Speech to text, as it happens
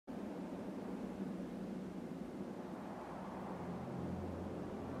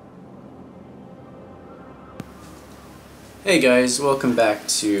Hey guys, welcome back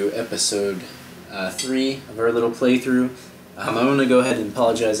to episode 3 of our little playthrough. I want to go ahead and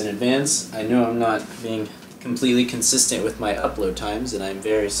apologize in advance. I know I'm not being completely consistent with my upload times, and I'm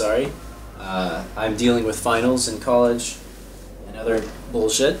very sorry. I'm dealing with finals in college and other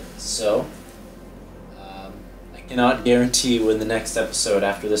bullshit, so I cannot guarantee when the next episode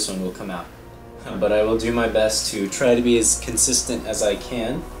after this one will come out. But I will do my best to try to be as consistent as I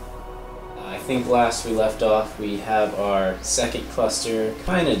can. I think last we left off, we have our second cluster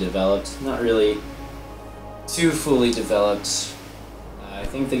kind of developed, not really too fully developed. I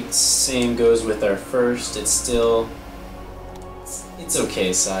think the same goes with our first. It's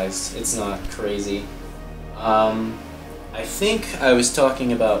okay sized. It's not crazy. I think I was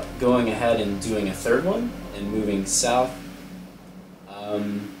talking about going ahead and doing a third one and moving south. I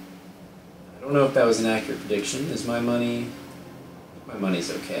don't know if that was an accurate prediction. Is my money? I think my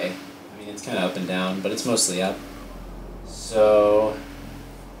money's okay. I mean, it's kind of up and down, but it's mostly up. So,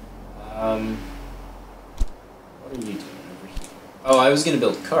 what are you doing over here? Oh, I was going to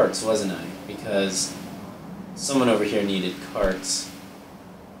build carts, wasn't I? Because someone over here needed carts.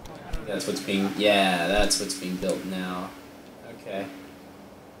 I think that's what's being, yeah, that's what's being built now. Okay.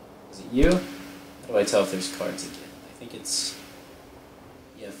 Is it you? How do I tell if there's carts again? I think it's,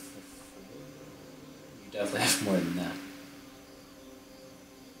 yeah, you definitely have more than that.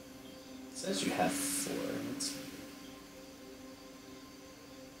 It says you have 4. That's weird.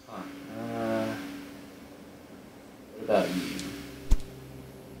 Huh. What about you?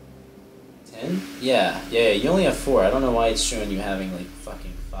 10? Yeah, you only have 4. I don't know why it's showing you having like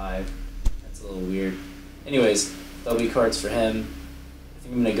fucking 5. That's a little weird. Anyways, there'll be cards for him. I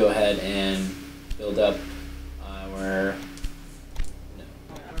think I'm gonna go ahead and build up our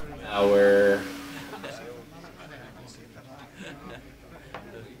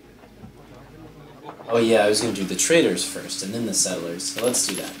oh yeah, I was going to do the traders first, and then the settlers. So let's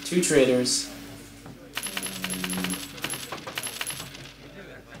do that. 2 traders.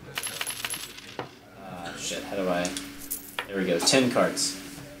 Shit, how do I... There we go, 10 carts.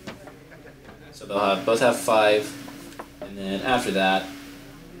 So they'll both have 5, and then after that,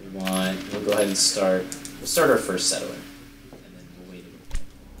 we'll go ahead and we'll start our first settler. And then we'll wait a little bit.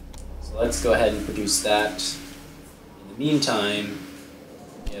 So let's go ahead and produce that. In the meantime,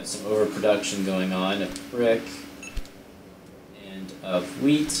 we have some overproduction going on of brick and of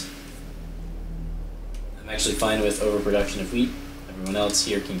wheat. I'm actually fine with overproduction of wheat. Everyone else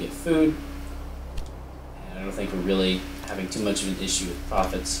here can get food. And I don't think we're really having too much of an issue with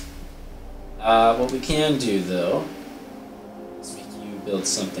profits. What we can do, though, is make you build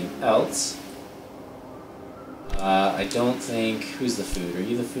something else. I don't think... Who's the food? Are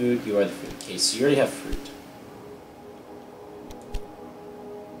you the food? You are the food. Okay, so you already have fruit.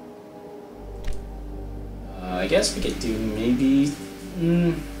 I guess we could do maybe, I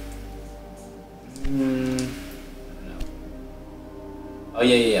don't know. Oh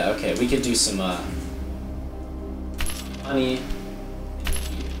yeah, okay, we could do some, honey and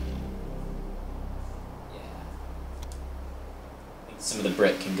here. Yeah. I think some of the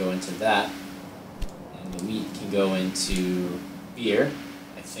brick can go into that, and the wheat can go into beer,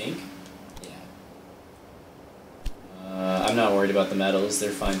 I think. Yeah. I'm not worried about the metals, they're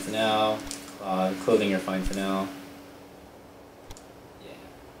fine for now. Clothing are fine for now.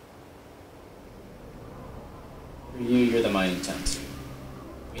 Yeah. You're the mining town too.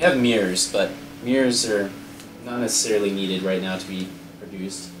 We have mirrors, but mirrors are not necessarily needed right now to be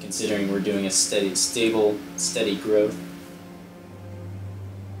produced, considering we're doing a stable growth.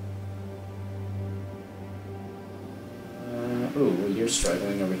 Well, you're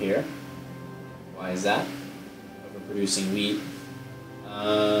struggling over here. Why is that? Overproducing wheat.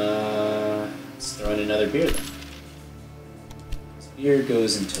 Let's throw in another beer then. This beer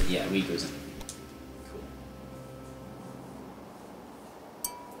goes into, yeah, wheat goes in. Cool.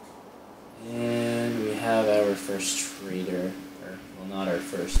 And we have our first trader, or, well, not our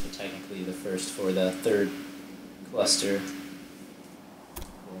first, but technically the first for the third cluster.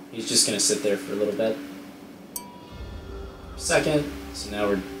 Cool. He's just going to sit there for a little bit. Second, so now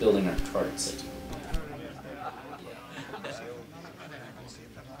we're building our carts.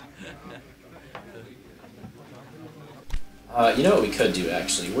 You know what we could do,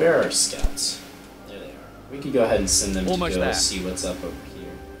 actually? Where are our scouts? There they are. We could go ahead and send them to go see what's up over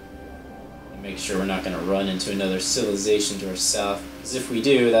here. And make sure we're not going to run into another civilization to our south. Because if we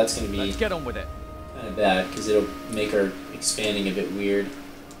do, that's going to be get on with it. Kind of bad, because it'll make our expanding a bit weird.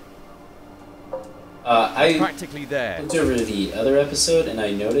 I practically there. Looked over the other episode, and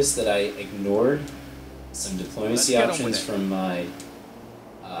I noticed that I ignored some diplomacy options from my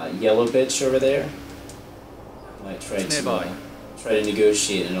yellow bitch over there. Might try It's to nearby. try to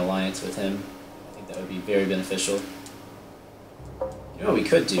negotiate an alliance with him. I think that would be very beneficial. You know what we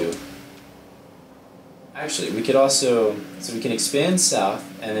could do? Actually, we could also, so we can expand south,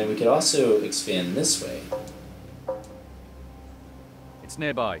 and then we could also expand this way. It's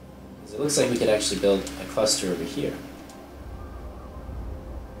nearby. Because it looks like we could actually build a cluster over here.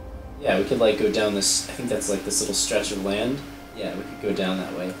 Yeah, we could like go down this, I think that's like this little stretch of land. Yeah, we could go down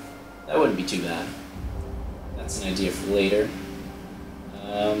that way. That wouldn't be too bad. That's an idea for later.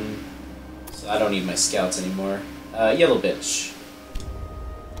 So I don't need my scouts anymore. Yellow bitch.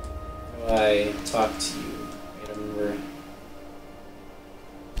 How do I talk to you? I don't remember.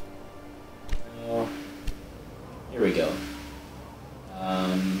 Oh, here we go.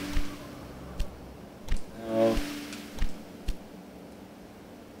 No.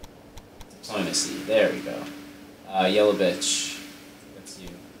 Diplomacy. There we go. Yellow bitch. That's you.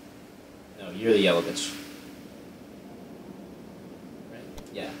 No, you're the yellow bitch. Right?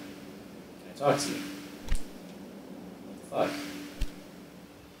 Yeah. Can I talk to you? What the fuck?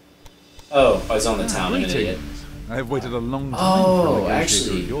 Oh, I was on the town. I'm an idiot. I have waited a long time Oh, for a negotiator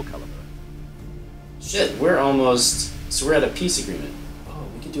actually. of your caliber. Shit, we're almost... So we're at a peace agreement. Oh,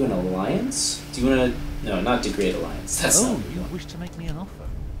 we could do an alliance? Do you want to... No, not degrade alliance. That's not Oh, what we you want. wish to make me an offer?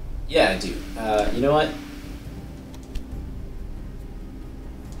 Yeah, I do. You know what?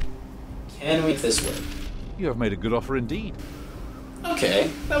 Can we make this work? You have made a good offer indeed. Okay,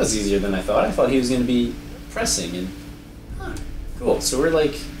 that was easier than I thought. I thought he was going to be pressing and... Huh, cool. So we're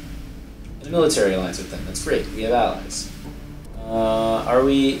like in a military alliance with them. That's great. We have allies. Are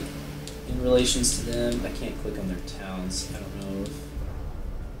we in relations to them? I can't click on their towns. I don't know if...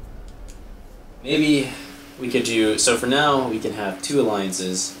 Maybe we could do... So for now, we can have 2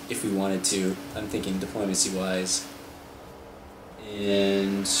 alliances if we wanted to. I'm thinking diplomacy-wise.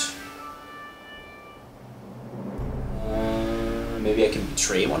 And... maybe I can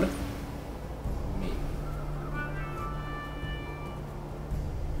betray one of them? Maybe.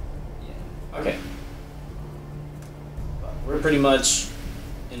 Yeah. Okay. Well, we're pretty much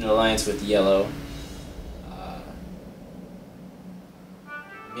in an alliance with yellow.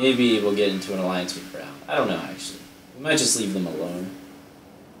 Maybe we'll get into an alliance with brown. I don't know, actually. We might just leave them alone.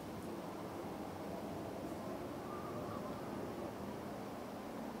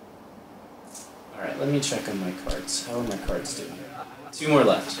 Alright, let me check on my cards. How are my cards doing? 2 more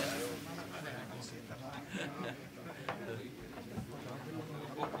left.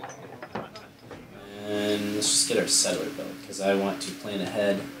 And let's just get our settler built, because I want to plan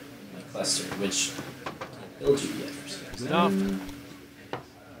ahead my cluster, which I can't build you yet for some reason.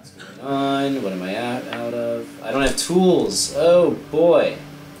 What's going on? What am I out of? I don't have tools! Oh boy!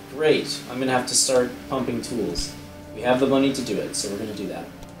 Great. I'm going to have to start pumping tools. We have the money to do it, so we're going to do that.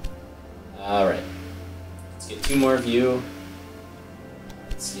 Alright. Let's get 2 more of you.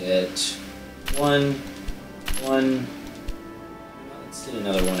 Let's get 1. Let's get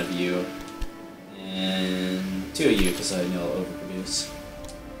another 1 of you. And 2 of you, because I know I'll overproduce.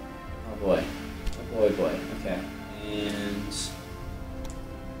 Oh boy. Oh boy. Okay. And...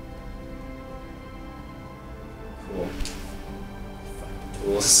 Cool. Fucking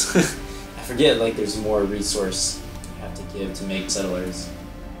tools. I forget, like, there's more resource you have to give to make settlers.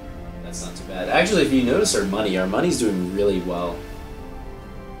 That's not too bad. Actually, if you notice our money's doing really well.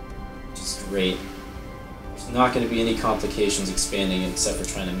 Which is great. There's not going to be any complications expanding except for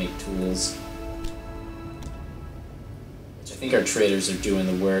trying to make tools. Which I think our traders are doing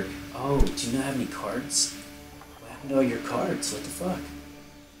the work. Oh, do you not have any cards? What happened to all your cards? What the fuck?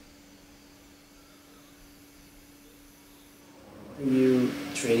 What are you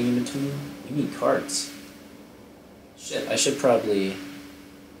trading in between? You need cards. Shit, I should probably...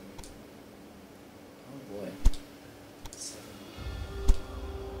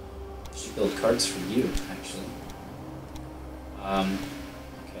 Build cards for you, actually.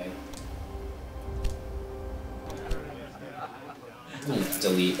 Okay. I'm gonna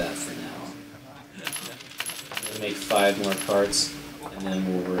delete that for now. I'm gonna make 5 more cards, and then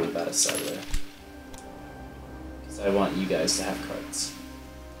we'll worry about a settler. Because I want you guys to have cards.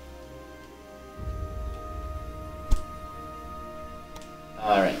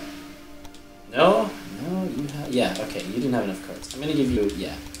 Alright. No, you have... Yeah, okay, you didn't have enough cards. I'm gonna give you...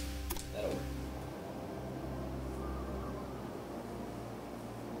 Yeah.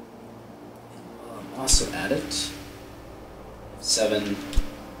 Also add it. 7. You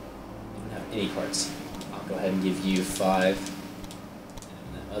don't have any cards. I'll go ahead and give you 5.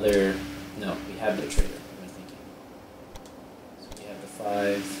 And the other... No, we have no trader. What am I thinking? So we have the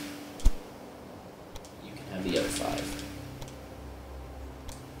 5. You can have the other 5.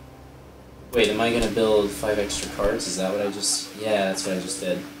 Wait, am I gonna build 5 extra carts? Is that what I just... Yeah, that's what I just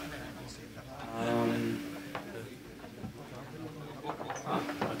did. Huh,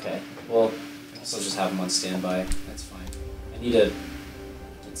 okay. Well, I guess I'll just have them on standby. That's fine. I need to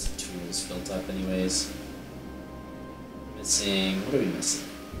get some tools built up anyways. Missing... What are we missing?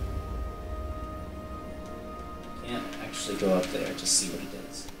 Can't actually go up there to see what it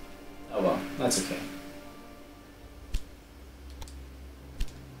is. Oh well, that's okay.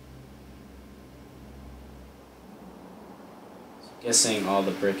 Guessing all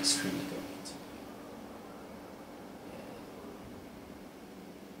the brick is currently going into. Yeah.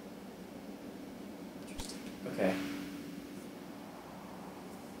 Interesting. Okay.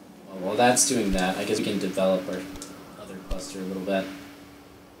 Well, while that's doing that, I guess we can develop our other cluster a little bit.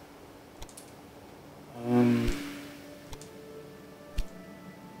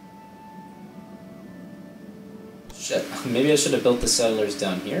 Shit. Maybe I should have built the settlers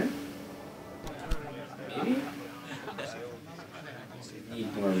down here? Maybe?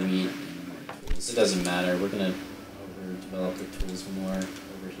 Need more wheat and more tools. It doesn't matter. We're gonna overdevelop the tools more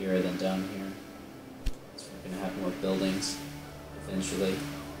over here than down here. So we're gonna have more buildings eventually.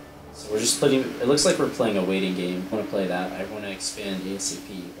 So we're just putting. It looks like we're playing a waiting game. I want to play that. I want to expand ASAP,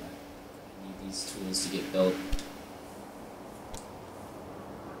 but I need these tools to get built.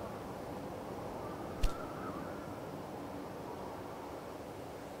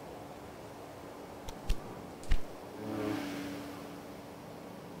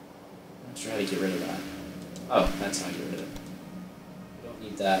 Try to get rid of that. Oh, that's how I get rid of it. We don't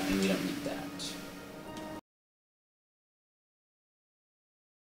need that, and we don't need that.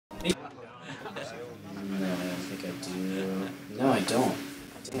 No, I don't think I do. No, I don't.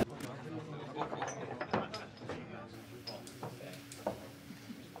 Damn. Okay.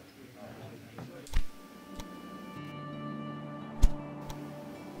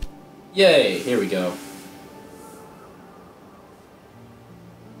 Yay! Here we go.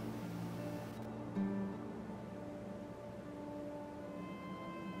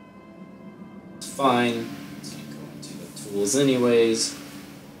 Fine. Let's go into the tools anyways.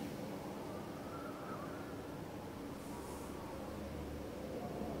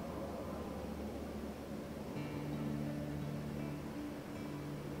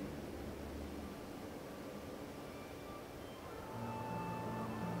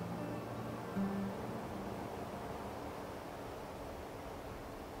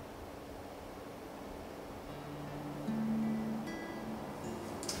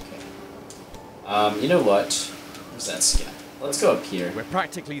 You know what? Where's that scout? Let's go up here. We're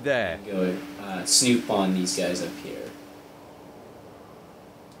practically there. Go snoop on these guys up here.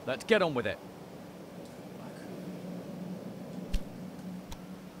 Let's get on with it.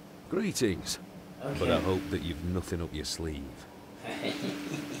 Greetings. Okay. But I hope that you've nothing up your sleeve.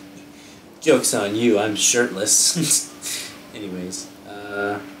 Joke's on you, I'm shirtless. Anyways,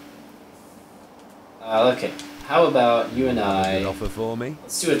 okay. How about you and An I... offer for me?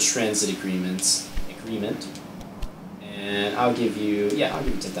 Let's do a transit agreement. And I'll give you... Yeah, I'll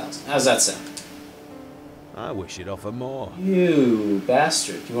give you 10,000. How's that sound? I wish you'd offer more. You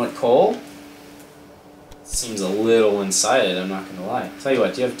bastard. You want coal? Seems a little one-sided, I'm not gonna lie. Tell you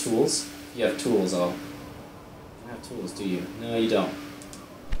what, do you have tools? If you have tools, I'll... You don't have tools, do you? No, you don't.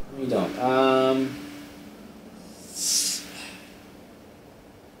 No, you don't.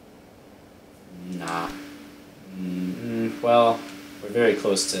 Nah. Well, we're very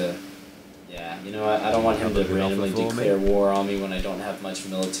close to... Yeah, you know what? I don't want him to randomly declare war on me when I don't have much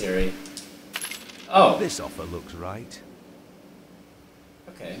military. Oh! This offer looks right.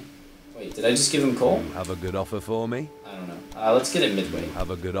 Okay. Wait, did I just give him coal? You have a good offer for me? I don't know. Let's get it midway. You have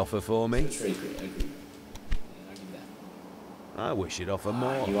a good offer for me? Trade agreement. Yeah, I'll give you that. I wish you'd offer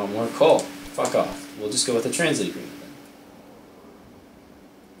more. You want more coal? Fuck off. We'll just go with the transit agreement then.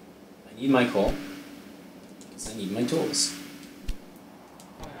 I need my coal. Because I need my tools.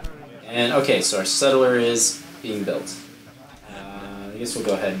 And okay, so our settler is being built. I guess we'll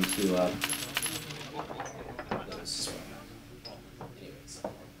go ahead and queue up those as well. Anyways.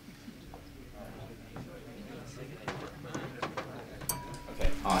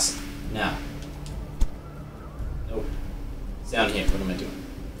 Okay, awesome. Now. Nope. It's down here. What am I doing?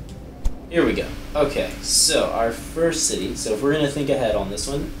 Here we go. Okay, so our first city. So if we're going to think ahead on this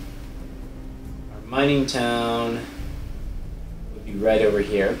one, our mining town would be right over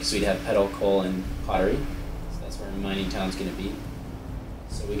here because we'd have petal, coal, and pottery. So that's where our mining town's going to be.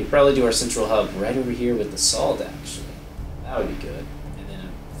 So we could probably do our central hub right over here with the salt, actually. That would be good. And then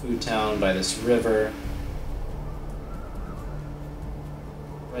a food town by this river.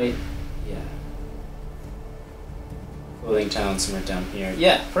 Right? Yeah. clothing town somewhere down here.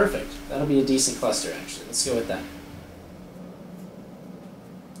 Yeah, perfect. That'll be a decent cluster, actually. Let's go with that.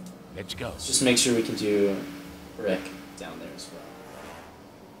 Let's go. Let's just make sure we can do brick down there as well.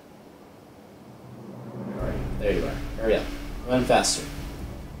 Where are you? There you are. Hurry up. Run faster.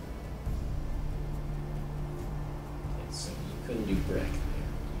 Okay, so you couldn't do brick there.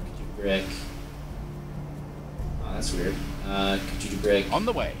 You could do brick. Oh, that's weird. Could you do brick? On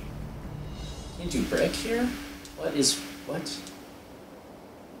the way. Can't do brick here? What?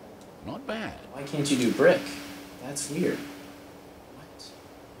 Not bad. Why can't you do brick? That's weird.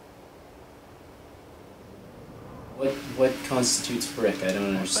 What constitutes brick? I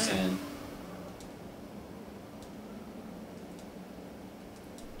don't understand.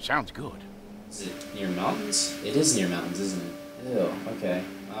 Sounds good. Is it near mountains? It is near mountains, isn't it? Ew, okay.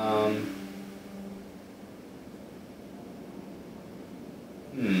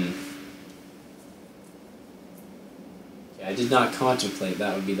 Okay, I did not contemplate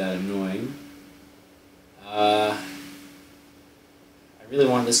that would be that annoying. I really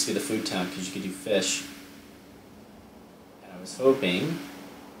wanted this to be the food town because you could do fish. And I was hoping...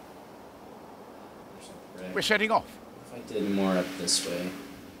 There's no brick. We're setting off. If I did more up this way.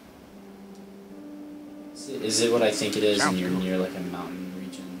 Is it what I think it is Sounds and you're good. near like a mountain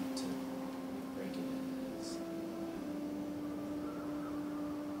region to break it is?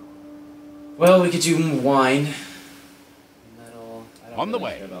 Well, we could do wine. Metal. I don't On the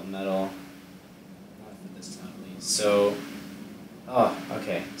really way. care about metal. Not for this town at least. So, oh,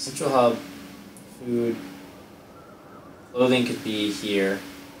 okay. Central hub, food, clothing could be here.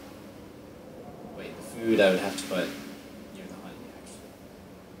 Wait, the food I would have to put near the honey, actually.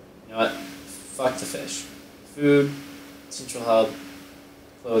 You know what? Fuck the fish. Food, central hub,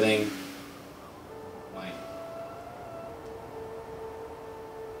 clothing, wine.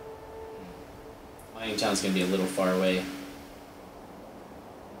 Mining town's gonna be a little far away.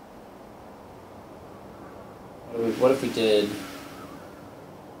 What if we did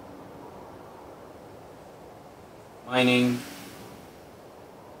mining,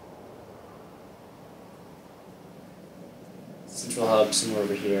 central hub somewhere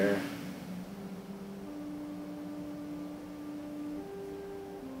over here.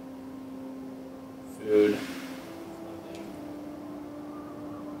 Food. Clothing.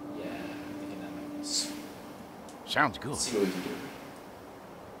 Yeah, I'm thinking that might be. Sounds good. Let's see what we can do.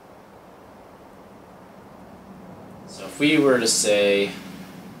 So if we were to say,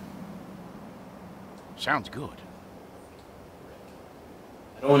 Sounds good.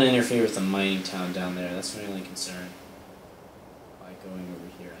 I don't want to interfere with the mining town down there. That's my only concern. By going over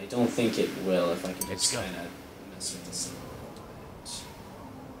here, I don't think it will. If I can Let's just go. kind of mess with this a little bit.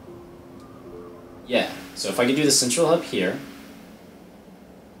 Yeah. So if I could do the central hub here,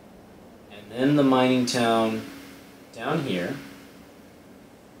 and then the mining town down here,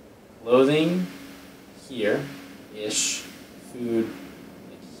 clothing here-ish, food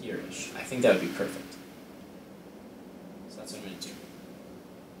like here-ish. I think that would be perfect. So that's what I'm going to do.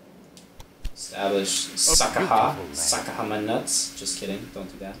 Establish Sakaha. beautiful land. Sakaha my nuts. Just kidding.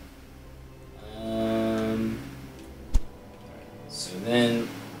 Don't do that. So then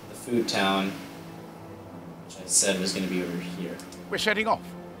the food town, which I said was going to be over here. We're setting off.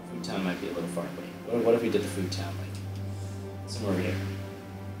 Food town might be a little far away. What if we did the food town like somewhere over here?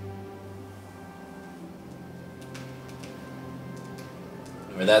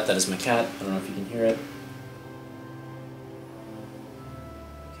 Remember that? That is my cat. I don't know if you can hear it.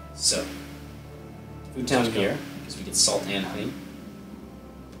 Okay, so food town Let's go. here because we get salt and honey.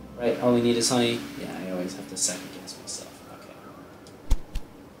 Right? All we need is honey. Yeah, I always have to second guess myself. Okay.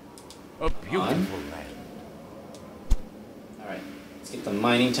 A beautiful land. Alright, let's get the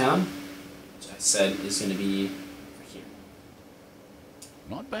mining town, which I said is going to be over here.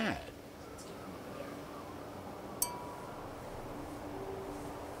 Not bad. Let's get them over there.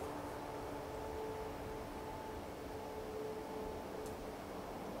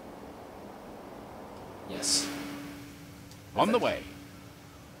 Yes. On the Perfect. way.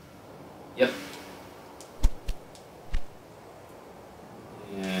 Yep.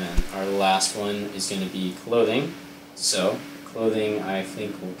 And our last one is going to be clothing. So, clothing I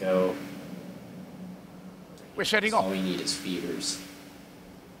think will go... We're setting All off. we need is feeders.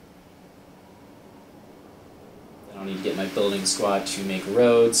 Then I'll need to get my building squad to make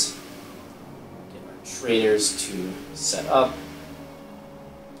roads. Get our traders to set up.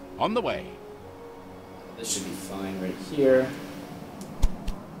 On the way. This should be fine right here.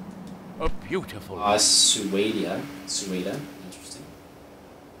 A beautiful land. Sueda. Interesting.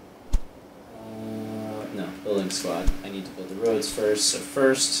 No, building squad. I need to build the roads first. So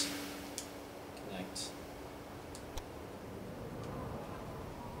first, connect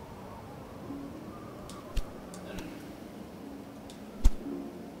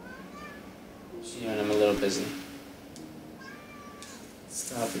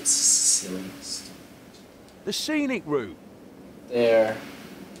Stop, it's silly. The scenic route. There.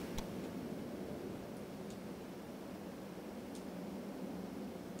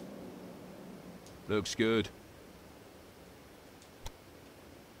 Looks good.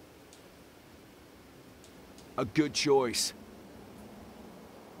 A good choice.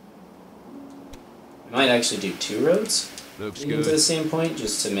 I might actually do 2 roads Looks leading to the good. same point,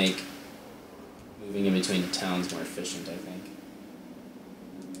 just to make moving in between the towns more efficient, I think.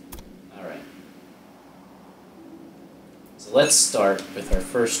 Alright. So let's start with our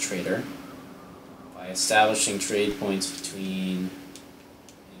first trader by establishing trade points between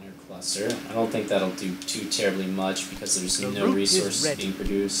inner cluster. I don't think that'll do too terribly much because there's The no route is resources ready. being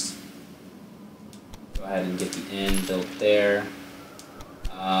produced. Go ahead and get the inn built there.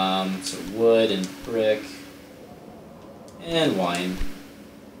 So wood and brick and wine.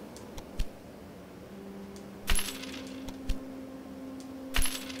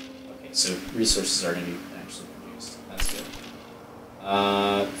 Okay, so resources are going to be actually produced. That's good.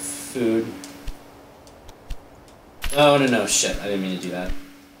 Food. Oh, no, shit. I didn't mean to do that.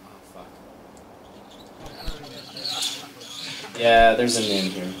 Oh, fuck. Yeah, there's an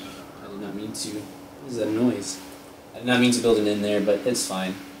inn here. I did not mean to. What is that noise? I did not mean to build an inn there, but it's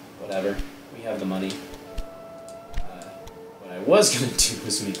fine. Whatever. We have the money. What I was going to do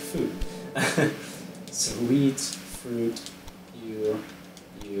was make food. So wheat, fruit, you.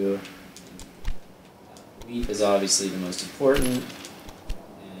 Wheat is obviously the most important.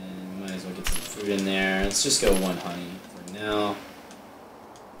 And we might as well get some fruit in there. Let's just go 1 honey for now.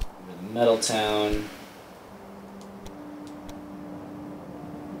 Over to Metal Town.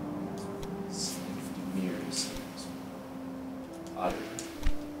 Mirrors. Pottery.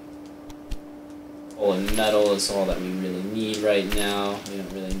 Coal and metal is all that we really need right now. We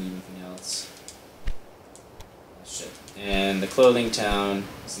don't really need anything else. Oh, shit. And the clothing town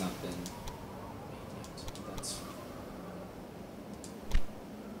has not been made yet. That's fine.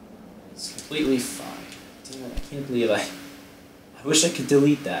 It's completely fine. Damn it, I can't believe I wish I could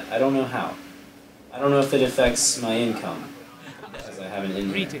delete that. I don't know how. I don't know if it affects my income. Because I have an in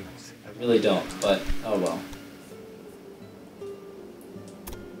there. Greetings. I really don't, but oh well.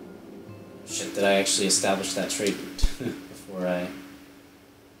 Shit, did I actually establish that trade route before I... I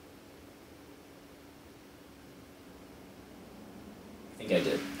think I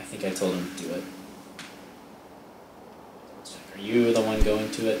did. I think I told him to do it. Are you the one going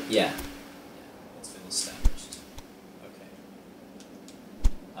to it? Yeah. Yeah, it's been established. Okay.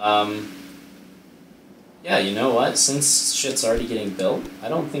 Yeah, you know what? Since shit's already getting built, I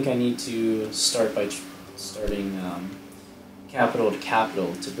don't think I need to start by starting capital to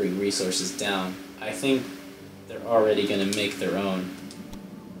capital to bring resources down. I think they're already going to make their own.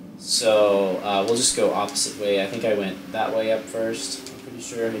 So we'll just go opposite way. I think I went that way up first, I'm pretty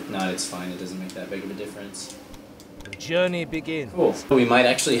sure. If not, it's fine. It doesn't make that big of a difference. The journey begins. Cool. We might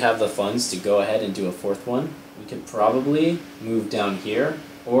actually have the funds to go ahead and do a 4th one. We could probably move down here,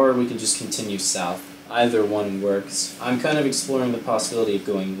 or we could just continue south. Either one works. I'm kind of exploring the possibility of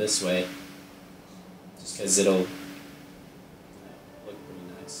going this way, just because it'll look pretty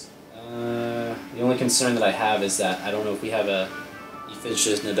nice. The only concern that I have is that I don't know if we have a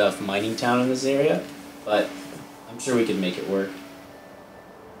efficient enough mining town in this area, but I'm sure we could make it work.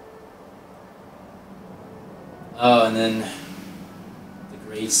 Oh, and then the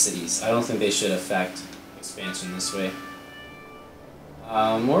great cities. I don't think they should affect expansion this way.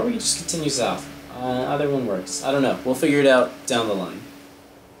 Or we just continue south. Either one works. I don't know. We'll figure it out down the line.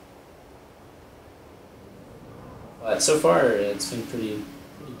 But so far, it's been pretty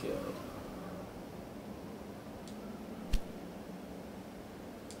good.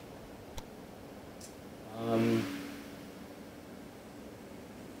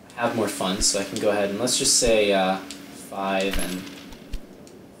 I have more funds, so I can go ahead and let's just say 5 and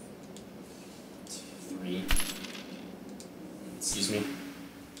 3. Excuse me.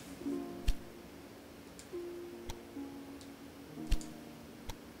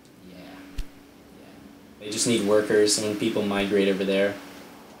 Yeah. They just need workers, and when people migrate over there,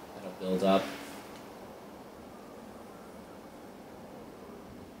 that'll build up.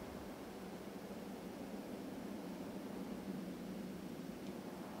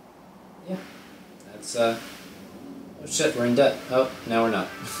 Yeah. That's, oh shit, we're in debt. Oh, now we're not.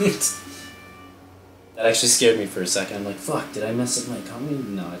 That actually scared me for a second. I'm like, fuck, did I mess up my economy?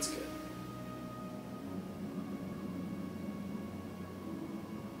 No, it's good.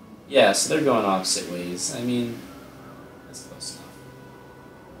 Yeah, so they're going opposite ways. I mean, that's close enough.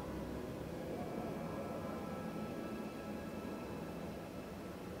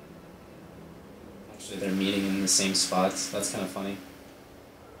 Actually, they're meeting in the same spots. That's kind of funny.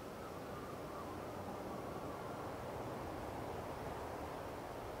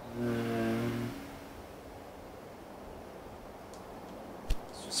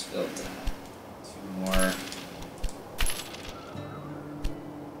 Let's just build 2 more.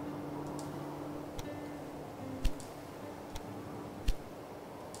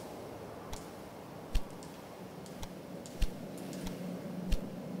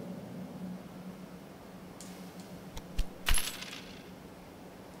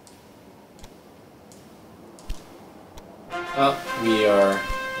 Well, we are a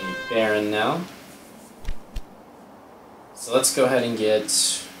baron now. So let's go ahead and get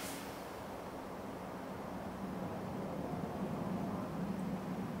as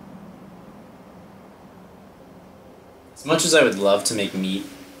much as I would love to make meat,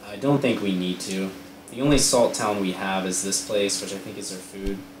 I don't think we need to. The only salt town we have is this place, which I think is our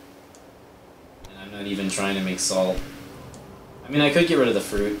food. And I'm not even trying to make salt. I mean, I could get rid of the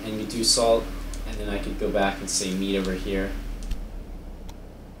fruit and do salt, and then I could go back and say meat over here.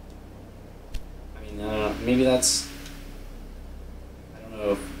 I mean, I don't know, maybe that's... I don't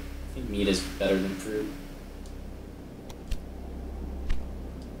know, I think meat is better than fruit.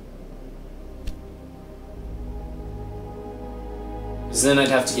 Because then I'd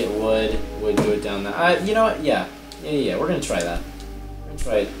have to get wood go down that. You know what, yeah, we're gonna try that. We're gonna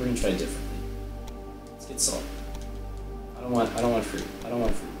try it differently. Let's get salt. I don't want fruit. I don't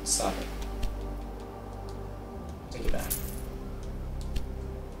want fruit. Stop it. Take it back.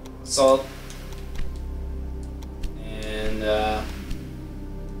 Salt. And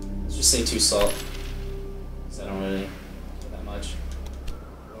let's just say 2 salt. Because I don't really care that much.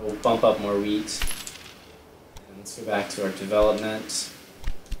 We'll bump up more wheat. And let's go back to our development.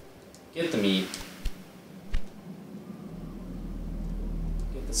 Get the meat.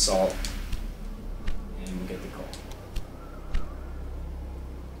 Get the salt. And we'll get the coal.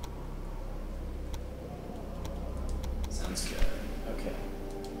 Sounds good. Okay.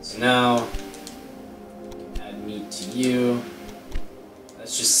 So now, add meat to you.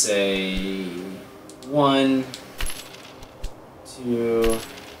 Let's just say 1, 2,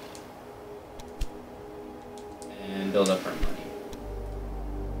 and build up our money.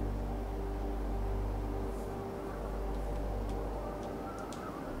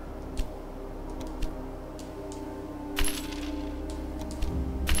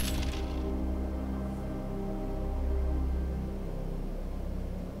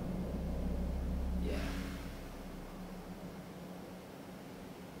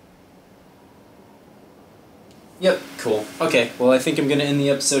 Yep, cool. Okay, well I think I'm going to end the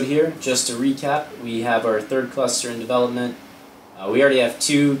episode here. Just to recap, we have our 3rd cluster in development. We already have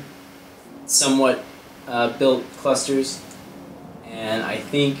 2 somewhat built clusters. And I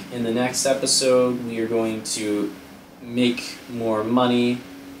think in the next episode we are going to make more money,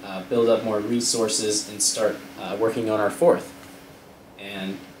 build up more resources, and start working on our 4th.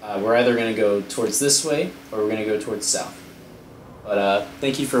 And we're either going to go towards this way or we're going to go towards south. But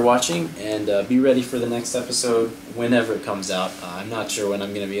thank you for watching, and be ready for the next episode whenever it comes out. I'm not sure when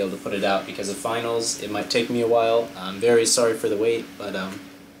I'm going to be able to put it out because of finals. It might take me a while. I'm very sorry for the wait, but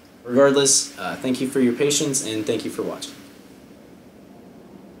regardless, thank you for your patience, and thank you for watching.